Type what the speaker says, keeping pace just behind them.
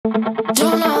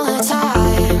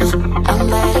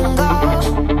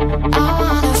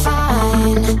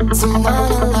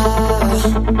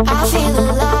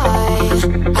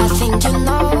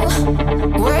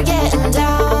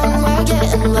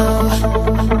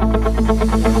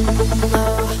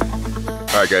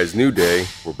guys, new day.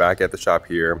 We're back at the shop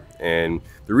here, and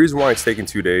the reason why it's taking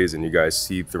 2 days, and you guys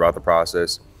see throughout the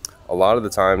process, a lot of the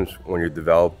times when you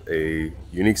develop a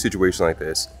unique situation like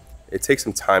this, it takes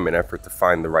some time and effort to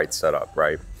find the right setup,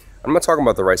 right? I'm not talking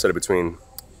about the right setup between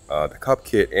the cup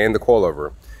kit and the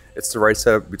coilover. It's the right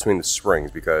setup between the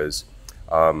springs, because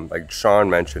like Sean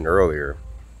mentioned earlier,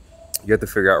 you have to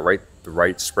figure out the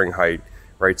right spring height,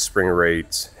 right spring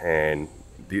rates, and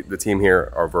the team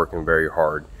here are working very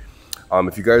hard.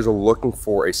 If you guys are looking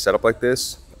for a setup like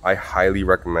this, I highly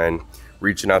recommend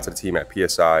reaching out to the team at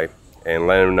PSI and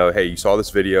letting them know, hey, you saw this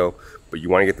video, but you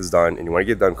want to get this done, and you want to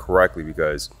get it done correctly,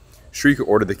 because sure, you can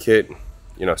order the kit,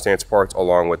 you know, Stanceparts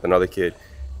along with another kit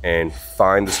and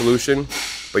find the solution,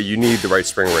 but you need the right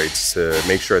spring rates to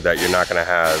make sure that you're not going to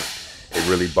have a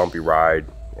really bumpy ride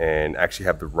and actually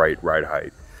have the right ride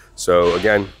height. So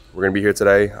again, we're going to be here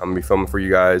today. I'm going to be filming for you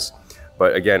guys.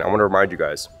 But again, I want to remind you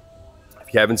guys,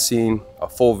 if you haven't seen a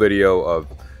full video of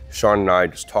Sean and I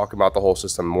just talking about the whole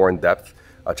system more in depth,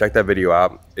 check that video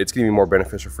out. It's going to be more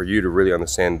beneficial for you to really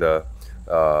understand the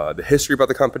history about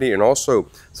the company, and also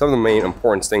some of the main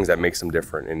important things that makes them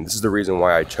different. And this is the reason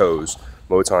why I chose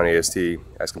Moton AST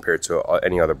as compared to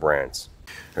any other brands.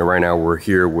 And right now we're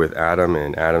here with Adam,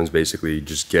 and Adam's basically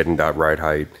just getting that ride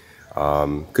height.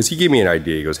 Because he gave me an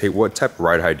idea. He goes, hey, what type of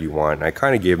ride height do you want? And I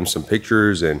kind of gave him some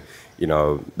pictures, and you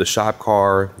know, the shop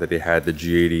car that they had, the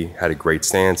G80, had a great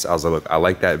stance. I was like, look, I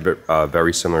like that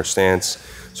very similar stance.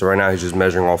 So right now he's just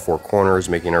measuring all four corners,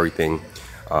 making everything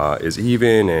is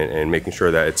even, and making sure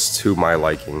that it's to my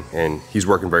liking. And he's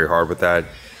working very hard with that.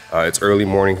 It's early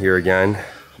morning here again,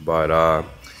 but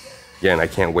again, I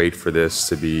can't wait for this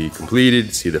to be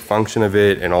completed, see the function of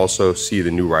it, and also see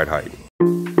the new ride height.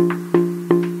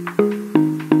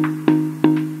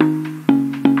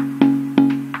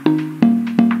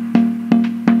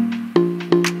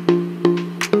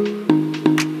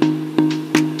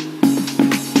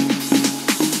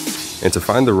 And to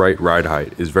find the right ride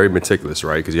height is very meticulous,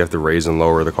 right? Because you have to raise and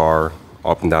lower the car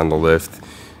up and down the lift.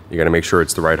 You got to make sure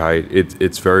it's the right height.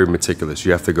 It's very meticulous.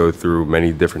 You have to go through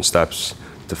many different steps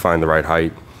to find the right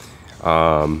height.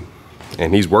 And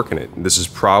he's working it. This is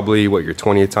probably, what, your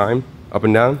 20th time up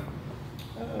and down?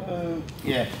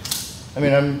 Yeah. I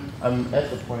mean, I'm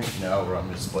at the point now where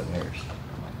I'm just splitting hairs.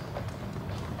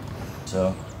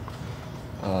 So,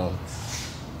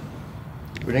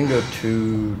 we didn't go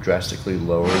too drastically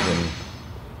lower than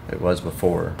it was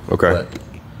before. Okay. But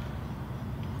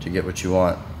to get what you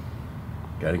want,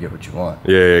 you got to get what you want.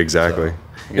 Yeah, exactly.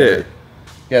 So you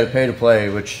got to pay to play,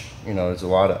 which, you know, is a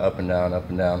lot of up and down, up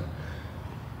and down.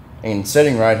 And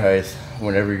setting ride height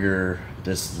whenever you're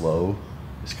this low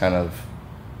is kind of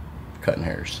cutting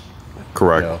hairs.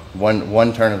 Correct. You know,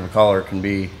 one turn of the collar can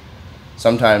be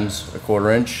sometimes a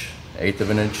 1/4 inch, 1/8 of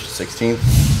an inch, 1/16.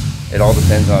 It all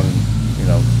depends on, you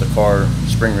know, the car,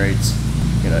 spring rates.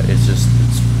 You know,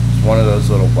 it's one of those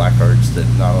little black arts that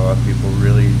not a lot of people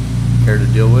really care to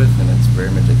deal with, and it's very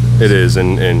meticulous. It is,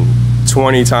 and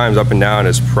 20 times up and down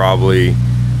is probably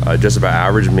just about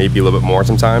average, maybe a little bit more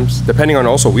sometimes, depending on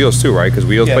also wheels too, right? Because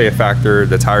wheels play a factor,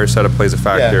 the tire setup plays a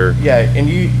factor. Yeah,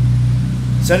 and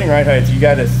setting ride height, you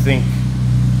got to think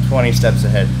 20 steps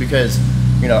ahead, because,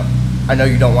 you know, I know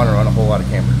you don't want to run a whole lot of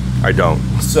camber. I don't.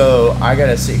 So I got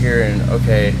to sit here and,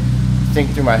 okay, think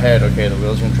through my head, okay, the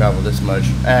wheel's gonna travel this much,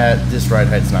 this ride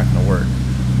height's not gonna work.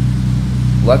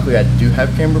 Luckily, I do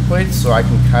have camber plates, so I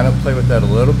can kind of play with that a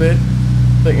little bit.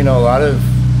 But you know, a lot of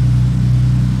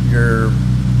your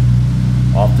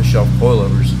off-the-shelf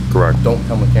coilovers don't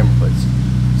come with camber plates,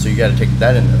 so you got to take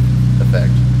that into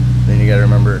effect. Then you got to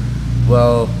remember,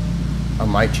 well, I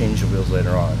might change the wheels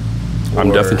later on.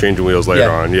 I'm definitely changing wheels later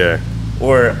on, yeah.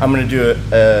 Or I'm gonna do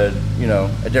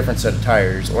a different set of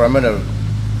tires, or I'm gonna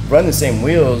run the same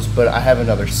wheels, but I have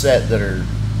another set that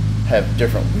have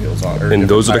different wheels on. And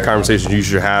those are the conversations you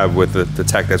should have with the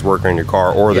tech that's working on your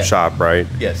car or the shop, right?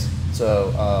 Yes.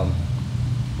 So,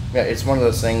 yeah, it's one of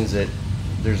those things that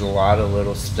there's a lot of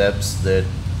little steps that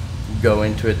go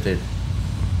into it that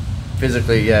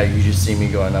physically, you just see me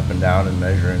going up and down and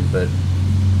measuring, but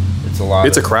it's a lot.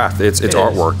 It's a craft. It's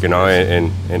artwork, you know.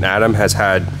 And Adam has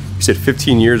had, you said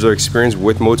 15 years of experience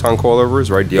with Moton Coilovers,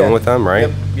 right? Dealing with them, right?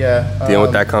 Yep. Yeah. Dealing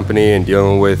with that company and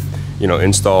dealing with, you know,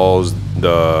 installs,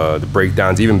 the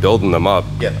breakdowns, even building them up.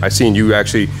 Yep. I seen you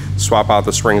actually swap out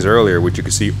the springs earlier, which you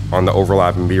can see on the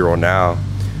overlapping B-roll now.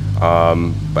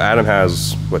 But Adam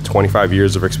has, what, 25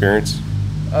 years of experience?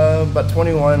 About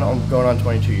 21. I'm going on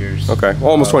 22 years. Okay,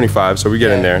 well, almost 25. So we get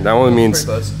in there. That only means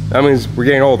we're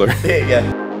getting older.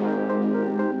 Yeah.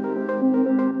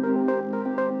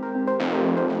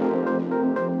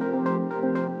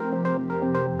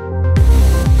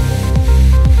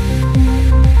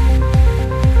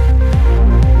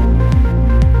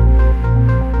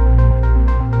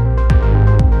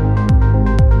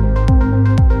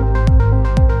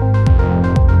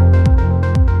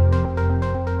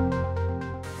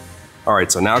 All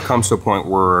right, so now it comes to a point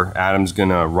where Adam's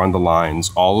gonna run the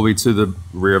lines all the way to the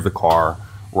rear of the car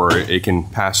where it can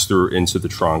pass through into the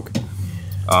trunk.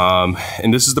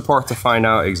 And this is the part to find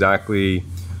out exactly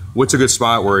what's a good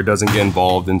spot where it doesn't get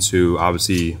involved into,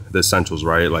 obviously, the essentials,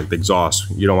 right? Like the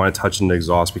exhaust. You don't want to touch the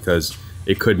exhaust because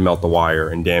it could melt the wire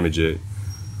and damage it.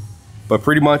 But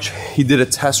pretty much, he did a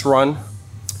test run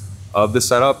of the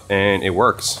setup and it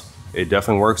works. It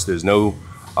definitely works. There's no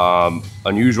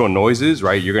unusual noises,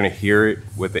 right? You're gonna hear it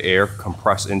with the air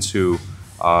compressed into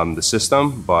the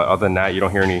system, but other than that, you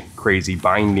don't hear any crazy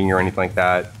binding or anything like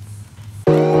that.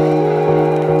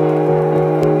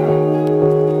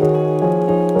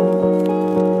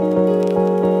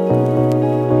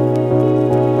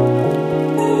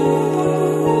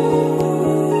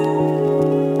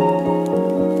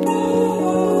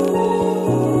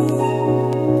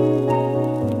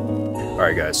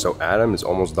 Alright guys, so Adam is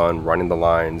almost done running the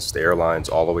lines, the air lines,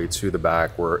 all the way to the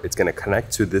back where it's going to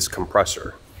connect to this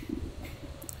compressor.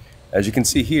 As you can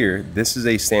see here, this is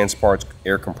a Stanceparts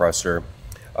air compressor.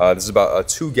 This is about a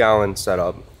 2-gallon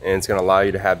setup, and it's going to allow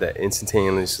you to have that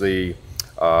instantaneously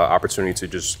opportunity to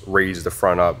just raise the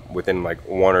front up within like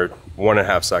 1 or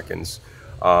 1.5 seconds.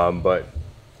 But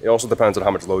it also depends on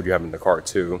how much load you have in the car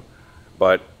too.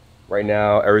 But right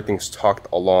now, everything's tucked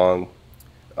along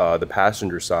the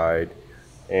passenger side,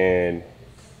 and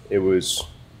it was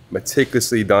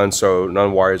meticulously done so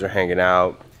none wires are hanging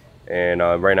out. And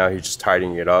right now he's just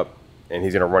tidying it up, and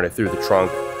he's gonna run it through the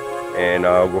trunk, and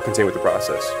we'll continue with the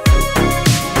process.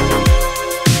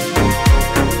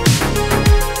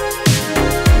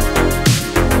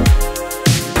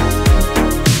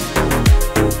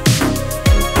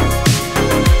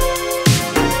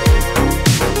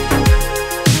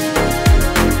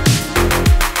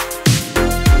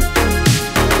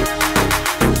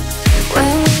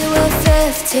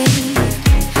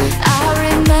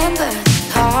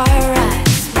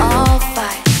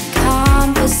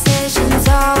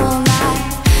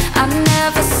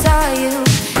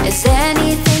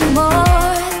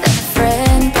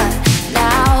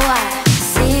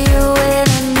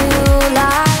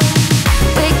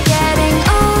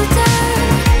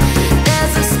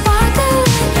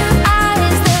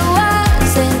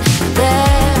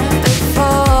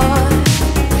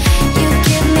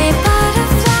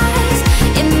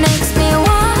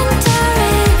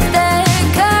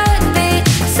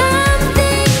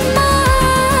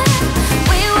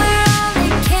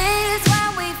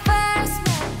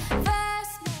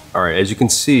 All right, as you can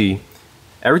see,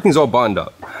 everything's all buttoned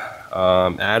up.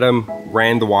 Adam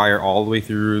ran the wire all the way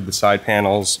through the side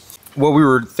panels. What we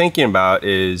were thinking about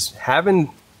is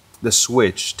having the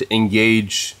switch to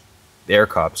engage the air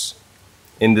cups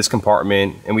in this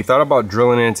compartment. And we thought about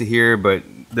drilling it into here, but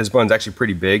this button's actually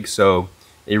pretty big, so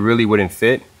it really wouldn't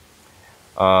fit.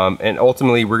 And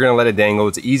ultimately, we're gonna let it dangle.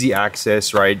 It's easy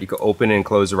access, right? You can open it and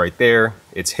close it right there.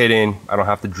 It's hidden. I don't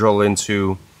have to drill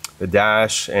into the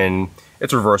dash, and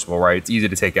it's reversible, right? It's easy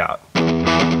to take out.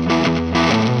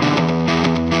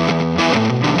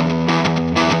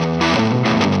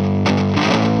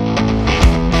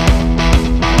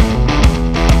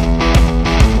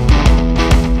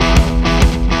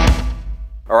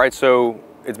 All right, so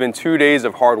it's been 2 days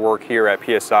of hard work here at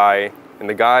PSI, and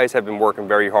the guys have been working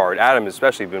very hard. Adam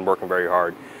especially been working very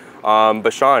hard.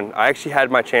 But Sean, I actually had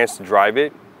my chance to drive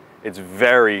it. It's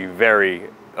very, very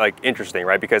interesting,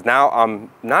 right? Because now I'm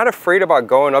not afraid about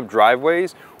going up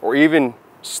driveways or even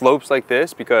slopes like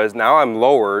this, because now I'm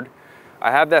lowered. I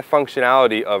have that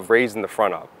functionality of raising the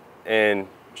front up. And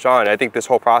Sean, I think this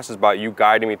whole process about you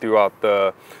guiding me throughout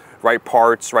the right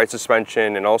parts, right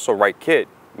suspension, and also right kit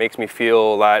makes me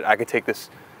feel that I could take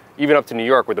this even up to New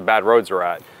York where the bad roads are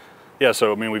at. Yeah,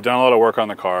 so I mean, we've done a lot of work on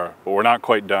the car, but we're not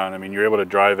quite done. I mean, you're able to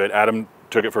drive it. Adam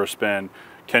took it for a spin.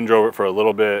 Ken drove it for a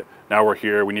little bit. Now we're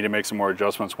here. We need to make some more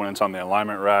adjustments when it's on the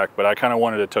alignment rack, but I kind of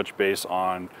wanted to touch base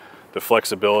on the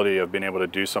flexibility of being able to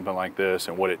do something like this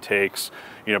and what it takes.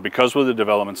 You know, because we're the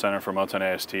development center for Moton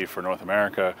AST for North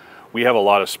America, we have a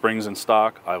lot of springs in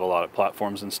stock. I have a lot of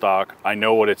platforms in stock. I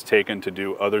know what it's taken to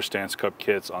do other Stance Cup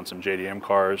kits on some JDM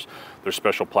cars. There's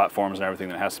special platforms and everything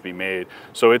that has to be made.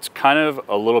 So it's kind of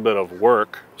a little bit of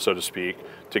work, so to speak,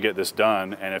 to get this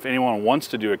done. And if anyone wants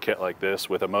to do a kit like this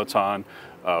with a Moton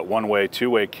one-way,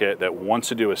 two-way kit that wants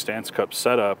to do a Stance Cup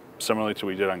setup, similarly to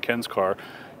what we did on Ken's car,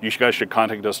 you guys should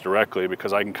contact us directly,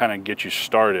 because I can kind of get you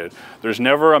started. There's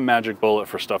never a magic bullet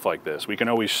for stuff like this. We can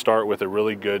always start with a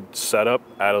really good setup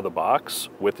out of the box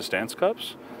with the Stance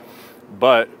Cups,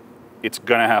 but it's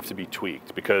gonna have to be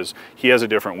tweaked because he has a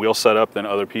different wheel setup than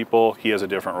other people. He has a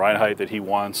different ride height that he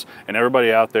wants. And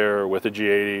everybody out there with a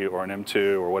G80 or an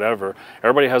M2 or whatever,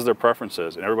 everybody has their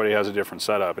preferences and everybody has a different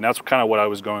setup. And that's kind of what I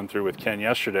was going through with Ken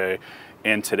yesterday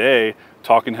and today,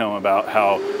 talking to him about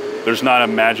how there's not a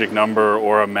magic number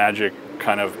or a magic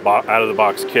kind of out of the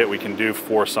box kit we can do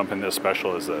for something this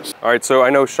special as this. All right, so I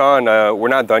know, Sean, we're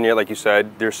not done yet, like you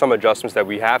said. There's some adjustments that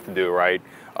we have to do, right?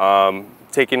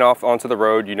 Taking off onto the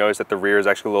road, you notice that the rear is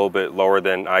actually a little bit lower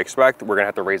than I expect. We're gonna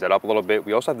have to raise that up a little bit.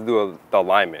 We also have to do the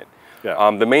alignment.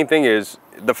 Yeah. The main thing is,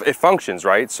 it functions,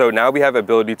 right? So now we have the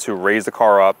ability to raise the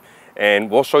car up,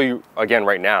 and we'll show you again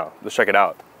right now. Let's check it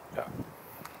out. Yeah.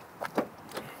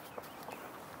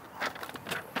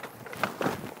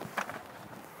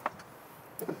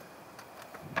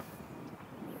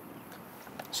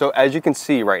 So as you can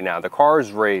see right now, the car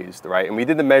is raised, right? And we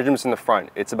did the measurements in the front.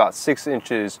 It's about 6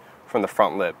 inches from the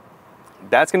front lip.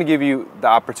 That's gonna give you the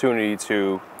opportunity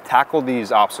to tackle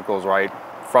these obstacles, right?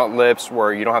 Front lips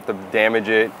where you don't have to damage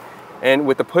it. And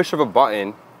with the push of a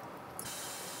button,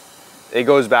 it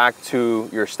goes back to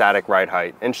your static ride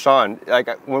height. And Sean, like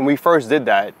when we first did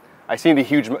that, I seen the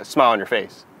huge smile on your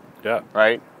face. Yeah.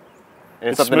 Right?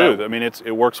 And it's smooth. I mean,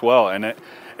 it works well, and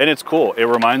it's cool. It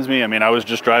reminds me. I mean, I was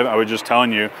just driving a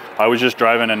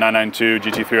 992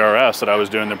 GT3 RS that I was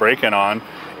doing the break-in on,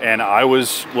 and I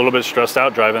was a little bit stressed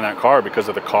out driving that car because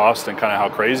of the cost and kind of how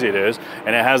crazy it is.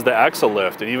 And it has the axle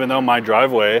lift, and even though my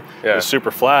driveway is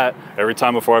super flat, every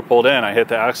time before I pulled in, I hit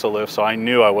the axle lift, so I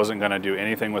knew I wasn't going to do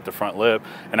anything with the front lip,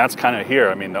 and that's kind of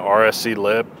here. I mean, the RSC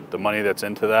lip, the money that's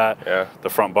into that, the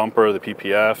front bumper, the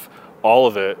PPF. All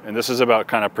of it, and this is about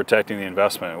kind of protecting the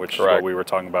investment, which is what we were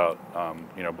talking about,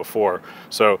 you know, before.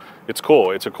 So it's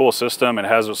cool. It's a cool system. It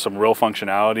has some real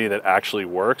functionality that actually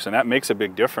works, and that makes a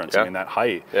big difference. I mean, that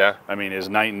height, I mean, is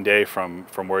night and day from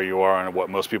where you are and what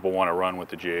most people want to run with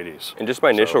the G80s. And just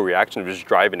my initial reaction of just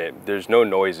driving it, there's no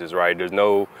noises, right? There's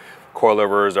no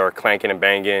coilovers are clanking and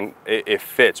banging. It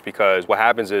fits because what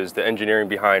happens is the engineering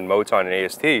behind Moton and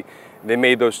AST, they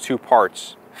made those two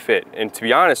parts fit. And to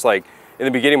be honest, like, in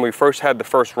the beginning, when we first had the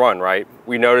first run, right,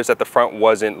 we noticed that the front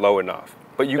wasn't low enough.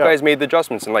 But you guys made the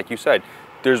adjustments, and like you said,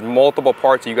 there's multiple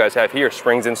parts that you guys have here,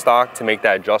 springs in stock to make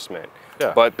that adjustment.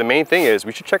 But the main thing is,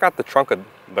 we should check out the trunk of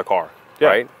the car,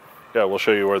 right? Yeah, we'll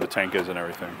show you where the tank is and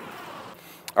everything.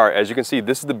 All right, as you can see,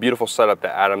 this is the beautiful setup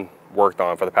that Adam worked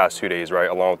on for the past 2 days, right,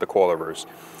 along with the coilovers.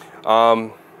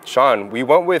 Sean, we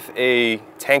went with a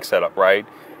tank setup, right?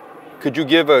 Could you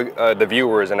give the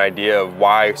viewers an idea of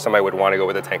why somebody would want to go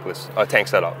with a tank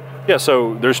setup? Yeah,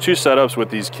 so there's two setups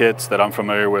with these kits that I'm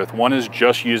familiar with. One is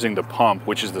just using the pump,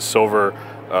 which is the silver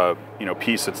you know,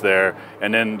 piece that's there,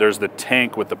 and then there's the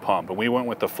tank with the pump, and we went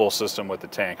with the full system with the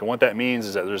tank. And what that means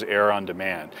is that there's air on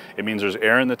demand. It means there's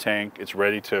air in the tank. It's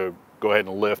ready to go ahead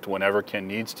and lift whenever Ken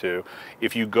needs to.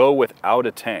 If you go without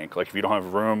a tank, like if you don't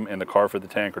have room in the car for the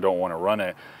tank or don't want to run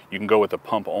it, you can go with the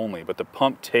pump only, but the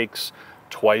pump takes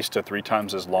twice to 3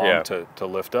 times as long to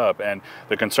lift up. And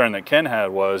the concern that Ken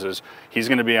had is he's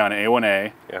going to be on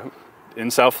A1A in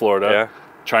South Florida,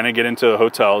 trying to get into a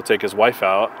hotel, take his wife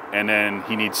out, and then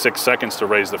he needs 6 seconds to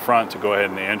raise the front to go ahead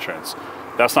in the entrance.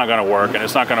 That's not going to work, and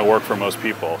it's not going to work for most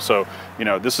people. So, you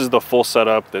know, this is the full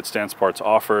setup that Stanceparts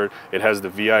offered. It has the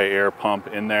VI air pump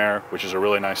in there, which is a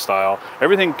really nice style.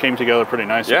 Everything came together pretty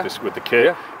nice with the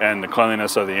kit and the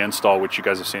cleanliness of the install, which you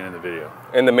guys have seen in the video.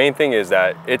 And the main thing is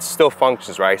that it still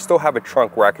functions, right? I still have a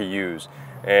trunk where I could use.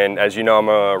 And as you know, I'm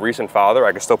a recent father.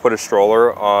 I can still put a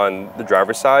stroller on the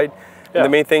driver's side. And the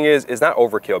main thing is, it's not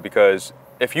overkill, because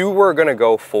if you were going to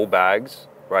go full bags,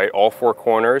 right, all 4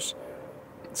 corners,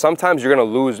 sometimes you're going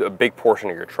to lose a big portion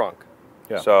of your trunk.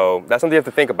 So that's something you have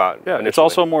to think about. It's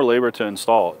also more labor to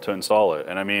install it.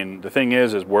 And I mean, the thing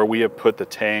is where we have put the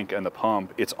tank and the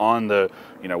pump, it's on the,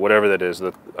 you know, whatever that is,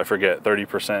 I forget,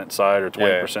 30% side or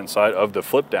 20% side of the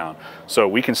flip down. So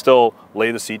we can still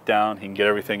lay the seat down. He can get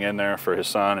everything in there for his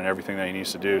son and everything that he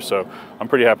needs to do. So I'm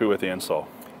pretty happy with the install.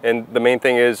 And the main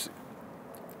thing is,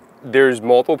 there's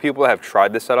multiple people that have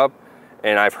tried this setup,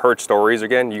 and I've heard stories.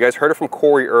 Again, you guys heard it from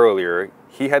Corey earlier.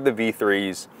 He had the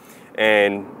V3s,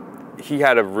 and he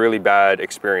had a really bad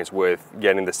experience with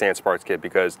getting the Stanceparts kit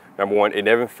because, number one, it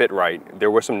never fit right.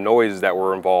 There were some noises that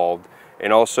were involved,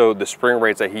 and also the spring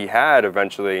rates that he had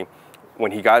eventually,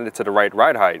 when he got it to the right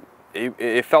ride height,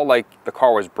 it felt like the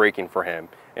car was braking for him.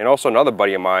 And also another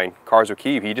buddy of mine, Cars with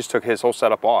Keeve, he just took his whole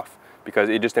setup off because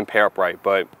it just didn't pair up right.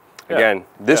 But Again,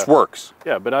 this works.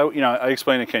 Yeah, but I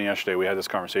explained to Ken yesterday, we had this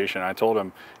conversation, I told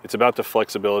him it's about the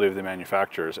flexibility of the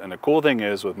manufacturers. And the cool thing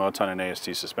is with Moton and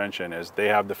AST suspension is they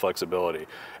have the flexibility.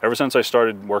 Ever since I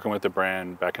started working with the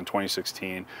brand back in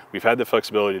 2016, we've had the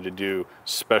flexibility to do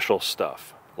special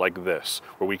stuff like this,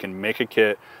 where we can make a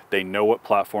kit. They know what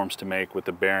platforms to make with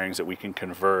the bearings that we can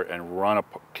convert and run a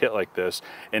kit like this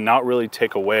and not really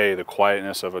take away the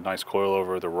quietness of a nice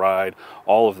coilover, the ride,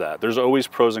 all of that. There's always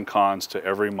pros and cons to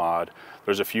every mod.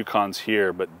 There's a few cons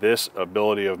here, but this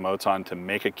ability of Moton to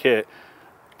make a kit,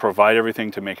 provide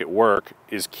everything to make it work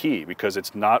is key, because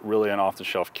it's not really an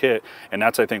off-the-shelf kit. And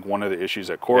that's, I think, one of the issues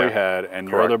that Corey had and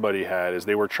your other buddy had, is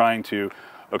they were trying to,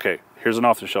 okay, here's an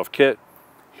off-the-shelf kit,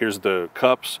 here's the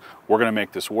cups, we're gonna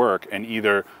make this work. And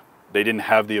either they didn't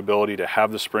have the ability to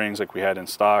have the springs like we had in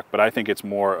stock, but I think it's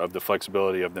more of the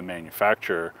flexibility of the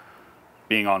manufacturer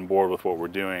being on board with what we're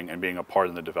doing and being a part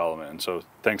of the development. And so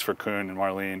thanks for Kuhn and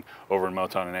Marlene over in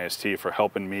Moton and AST for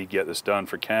helping me get this done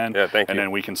for Ken. Yeah, thank you. And then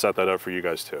we can set that up for you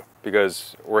guys too.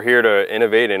 Because we're here to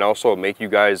innovate and also make you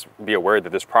guys be aware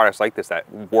that there's products like this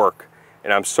that work.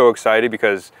 And I'm so excited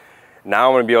because now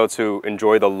I'm going to be able to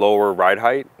enjoy the lower ride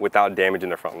height without damaging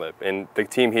the front lip. And the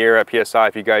team here at PSI,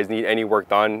 if you guys need any work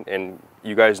done, and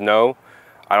you guys know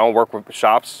I don't work with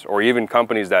shops or even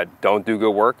companies that don't do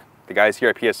good work. The guys here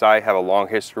at PSI have a long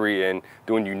history in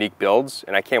doing unique builds,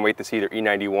 and I can't wait to see their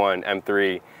E91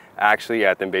 M3 actually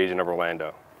at the Invasion of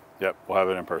Orlando. Yep, we'll have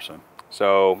it in person.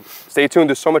 So stay tuned,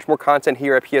 there's so much more content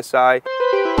here at PSI.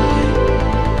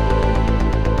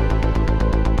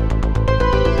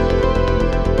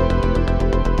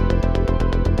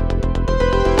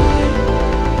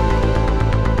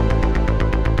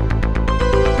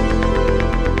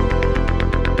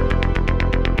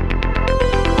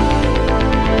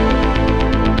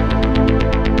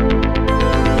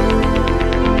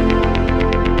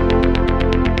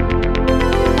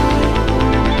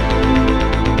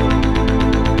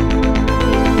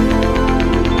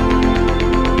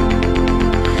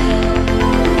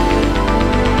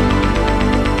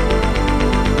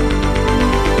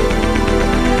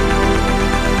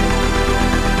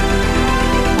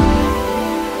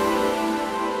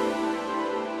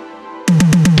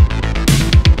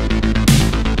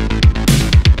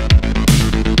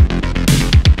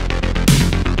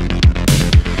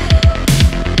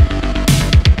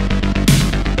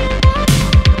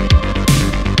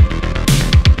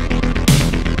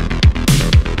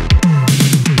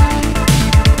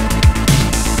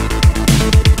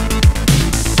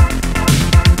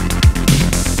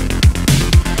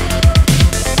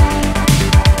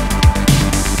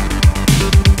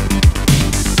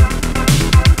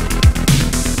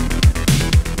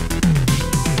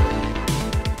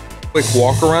 Quick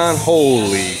walk around,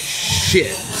 holy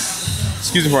shit.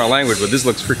 Excuse me for my language, but this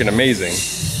looks freaking amazing.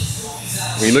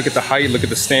 When you look at the height, look at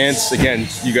the stance, again,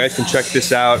 you guys can check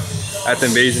this out at the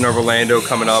Invasion of Orlando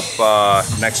coming up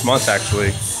next month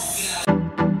actually.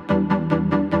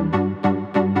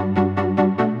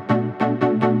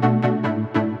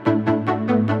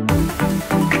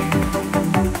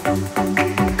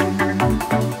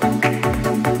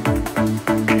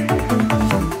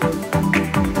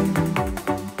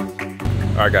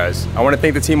 All right guys, I want to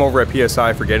thank the team over at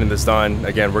PSI for getting this done.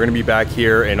 Again, we're going to be back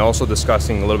here and also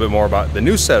discussing a little bit more about the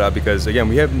new setup, because again,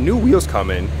 we have new wheels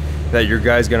coming that you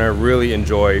guys are going to really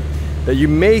enjoy that you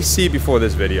may see before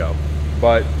this video.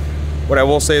 But what I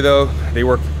will say though, they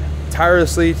work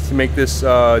tirelessly to make this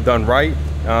done right.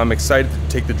 I'm excited to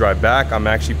take the drive back. I'm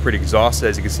actually pretty exhausted,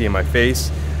 as you can see in my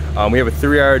face. We have a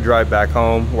 3-hour drive back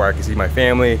home where I can see my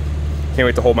family. Can't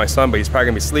wait to hold my son, but he's probably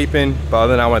going to be sleeping. But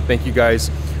other than that, I want to thank you guys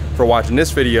for watching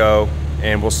this video,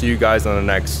 and we'll see you guys on the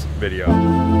next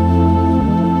video.